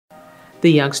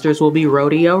The youngsters will be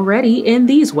rodeo ready in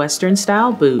these Western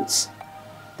style boots.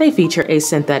 They feature a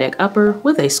synthetic upper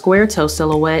with a square toe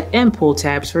silhouette and pull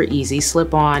tabs for easy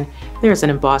slip-on. There's an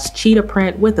embossed cheetah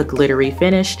print with a glittery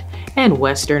finish and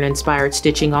Western-inspired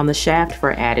stitching on the shaft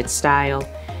for added style.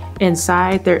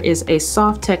 Inside, there is a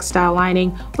soft textile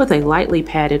lining with a lightly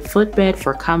padded footbed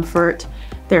for comfort.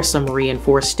 There's some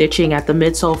reinforced stitching at the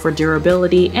midsole for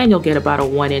durability, and you'll get about a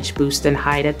 1-inch boost in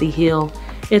height at the heel.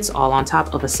 It's all on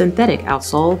top of a synthetic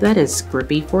outsole that is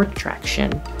grippy for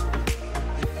traction.